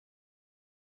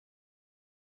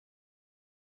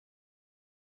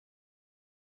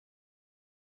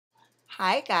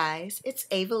Hi guys, it's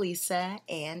Avalisa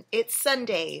and it's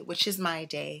Sunday, which is my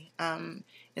day.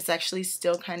 It's actually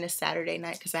still kind of Saturday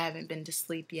night because I haven't been to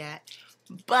sleep yet,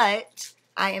 but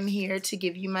I am here to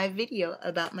give you my video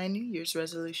about my New Year's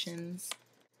resolutions.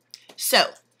 So,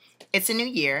 it's a new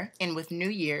year, and with new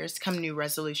years come new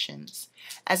resolutions.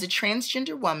 As a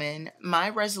transgender woman, my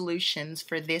resolutions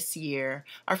for this year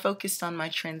are focused on my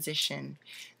transition.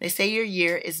 They say your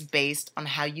year is based on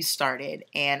how you started,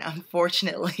 and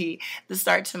unfortunately, the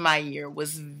start to my year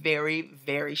was very,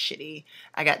 very shitty.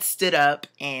 I got stood up,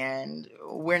 and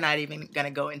we're not even going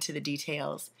to go into the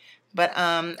details. But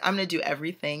I'm going to do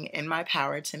everything in my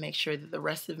power to make sure that the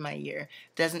rest of my year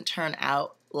doesn't turn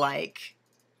out like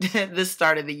the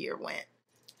start of the year went.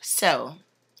 So,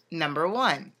 number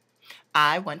one,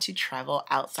 I want to travel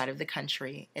outside of the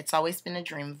country. It's always been a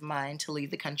dream of mine to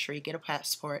leave the country, get a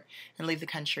passport, and leave the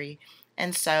country.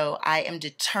 And so I am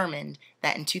determined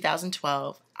that in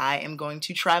 2012, I am going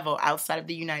to travel outside of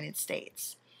the United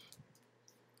States.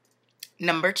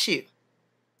 Number two,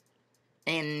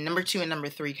 and number two and number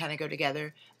three kind of go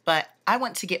together, but I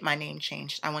want to get my name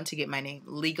changed. I want to get my name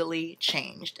legally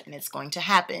changed, and it's going to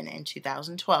happen in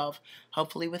 2012,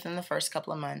 hopefully within the first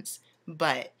couple of months.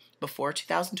 But before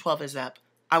 2012 is up,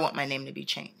 I want my name to be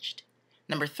changed.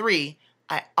 Number three,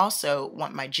 I also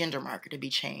want my gender marker to be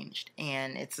changed,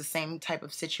 and it's the same type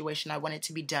of situation. I want it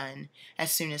to be done as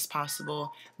soon as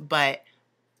possible, but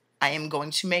I am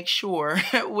going to make sure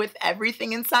with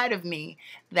everything inside of me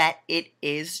that it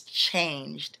is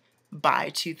changed by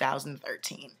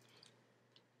 2013.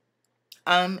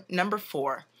 Number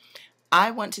four,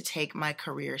 I want to take my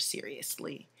career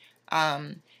seriously.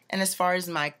 And as far as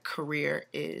my career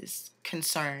is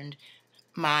concerned,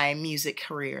 my music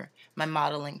career, my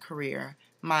modeling career,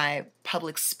 my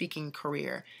public speaking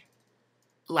career,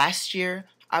 last year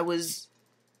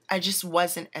I just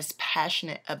wasn't as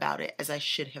passionate about it as I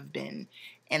should have been.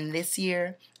 And this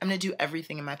year, I'm going to do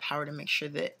everything in my power to make sure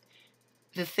that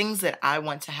the things that I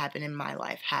want to happen in my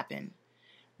life happen.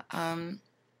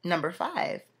 Number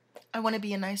five, I want to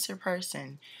be a nicer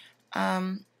person.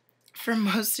 For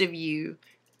most of you,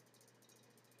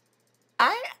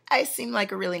 I seem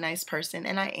like a really nice person,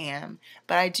 and I am,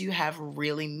 but I do have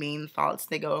really mean thoughts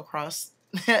that go across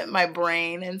my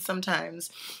brain, and sometimes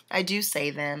I do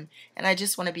say them, and I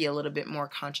just want to be a little bit more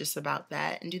conscious about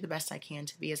that and do the best I can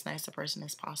to be as nice a person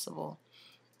as possible.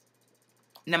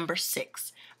 Number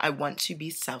six, I want to be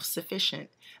self-sufficient.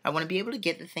 I want to be able to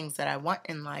get the things that I want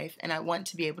in life, and I want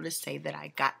to be able to say that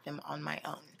I got them on my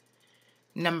own.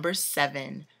 Number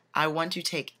seven, I want to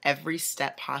take every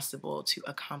step possible to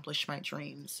accomplish my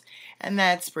dreams, and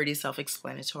that's pretty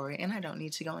self-explanatory, and I don't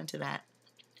need to go into that.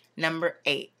 Number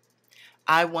eight,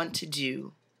 I want to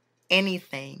do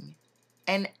anything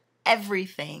and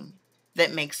everything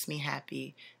that makes me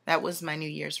happy. That was my New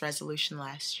Year's resolution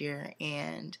last year,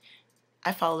 and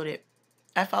I followed it.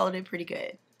 I followed it pretty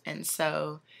good. And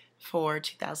so for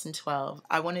 2012,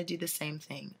 I want to do the same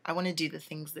thing. I want to do the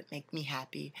things that make me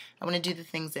happy. I want to do the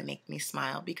things that make me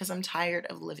smile because I'm tired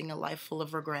of living a life full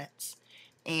of regrets.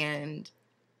 And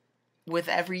with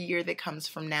every year that comes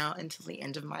from now until the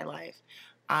end of my life,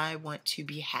 I want to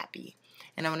be happy.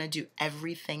 And I want to do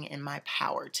everything in my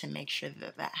power to make sure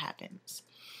that that happens.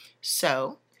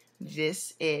 So,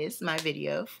 this is my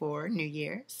video for New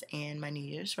Year's and my New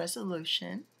Year's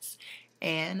resolutions.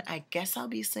 And I guess I'll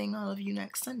be seeing all of you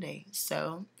next Sunday.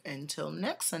 So, until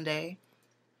next Sunday,